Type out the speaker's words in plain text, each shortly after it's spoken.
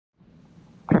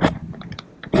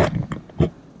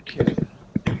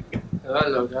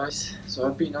Hello guys, so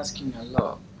I've been asking a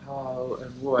lot how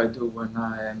and what I do when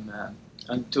I am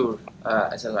on tour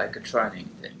as like a training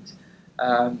things.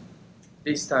 Um,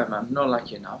 this time I'm not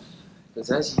lucky enough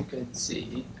because as you can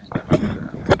see,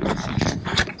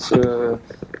 so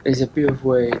there's a bit of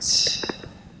weights,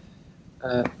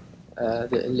 uh,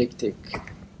 the elliptic,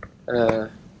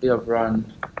 bit of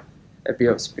run, a bit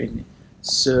of sprinting.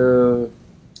 So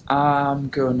I'm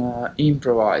gonna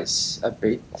improvise a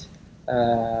bit.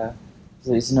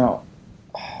 So it's not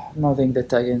nothing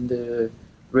that I can do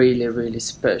really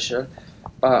special,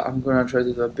 but I'm gonna try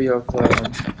to do a bit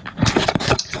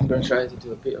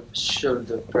of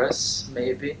shoulder press,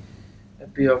 maybe a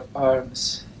bit of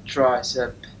arms,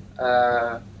 tricep,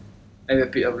 maybe a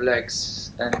bit of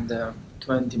legs, and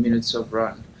 20 minutes of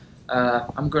run.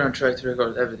 I'm gonna try to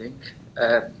record everything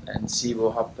and see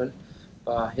what happens.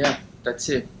 But yeah, that's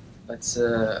it. Let's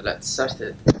start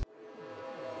it.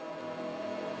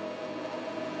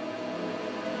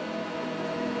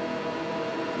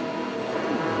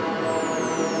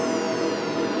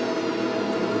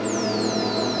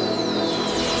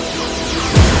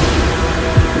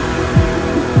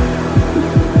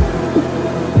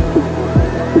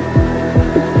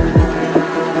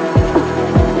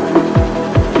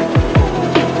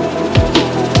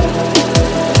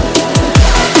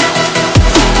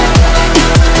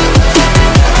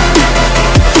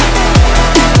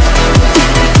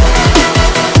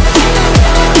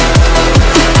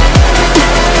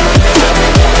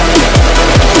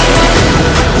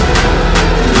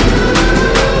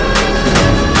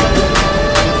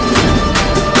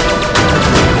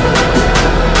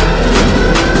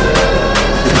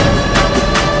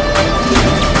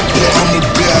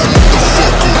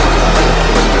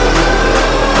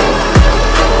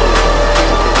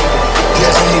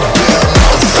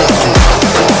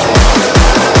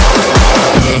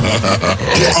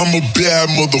 I'm a bad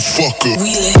motherfucker.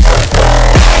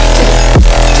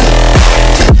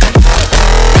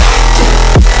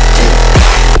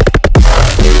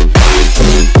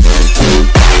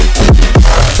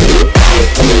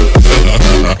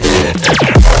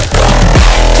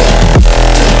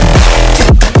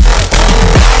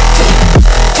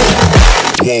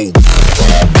 Whoa.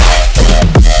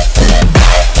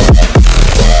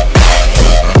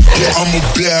 I'm a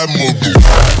bad mother.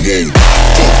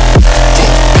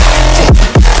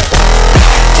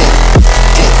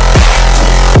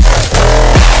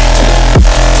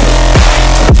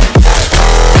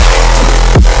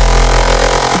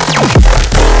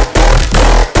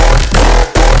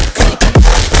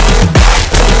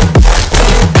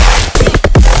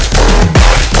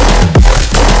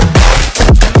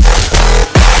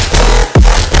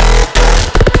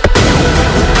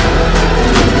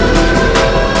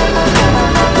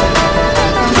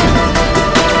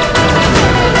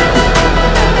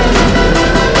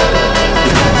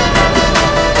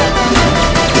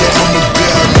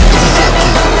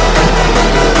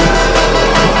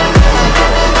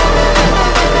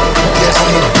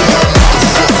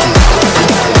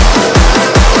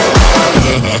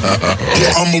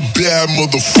 I'm a bad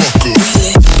motherfucker.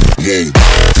 Whoa.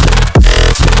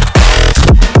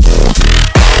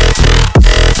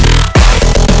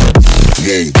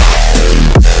 Whoa.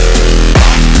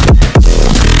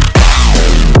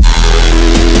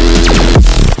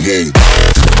 Whoa.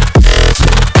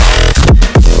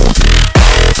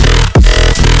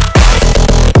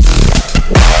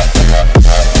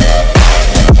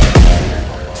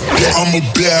 I'm a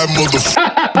bad motherfucker.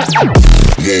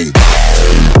 Whoa.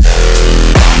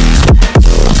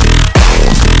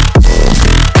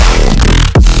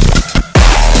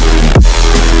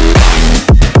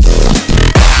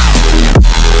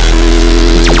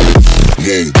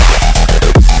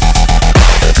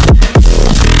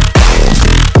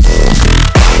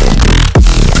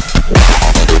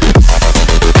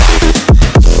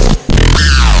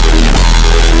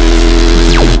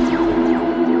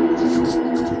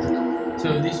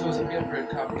 So this was a bit of a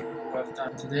recap of what I've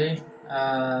done today.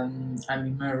 I'm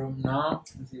in my room now,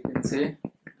 as you can see.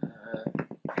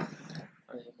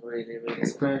 Nothing really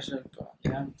special, but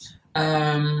yeah.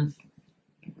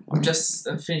 I'm just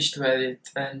finished to edit,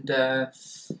 and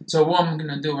so what I'm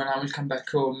gonna do when I will come back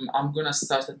home, I'm gonna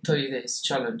start a 30 days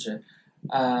challenge.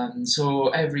 So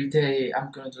every day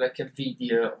I'm gonna do like a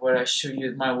video where I show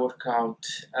you my workout,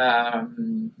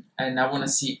 and I wanna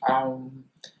see how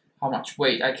much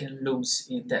weight I can lose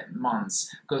in that month,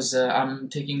 because I'm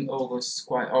taking August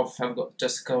quite off. I've got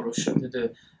just a couple of shows to do,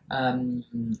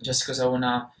 just because I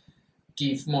wanna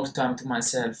give more time to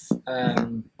myself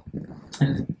and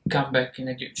come back in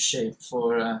a good shape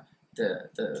for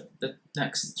the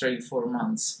next 3-4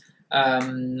 months.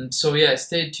 So yeah,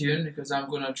 stay tuned because I'm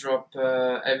gonna drop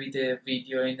everyday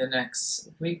video in the next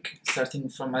week, starting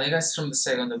from I guess from the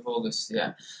 2nd of August.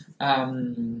 Yeah.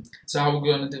 So I'm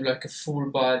gonna do like a full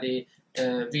body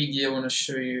video. I wanna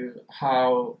show you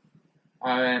how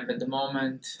I am at the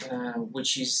moment,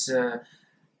 which is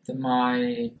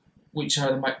my which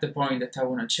are the point that I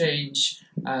want to change,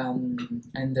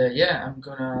 and yeah, I'm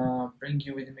gonna bring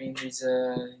you with me in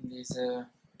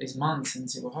these months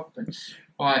and see what happens.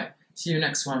 Alright, see you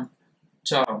next one.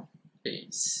 Ciao,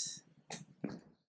 peace.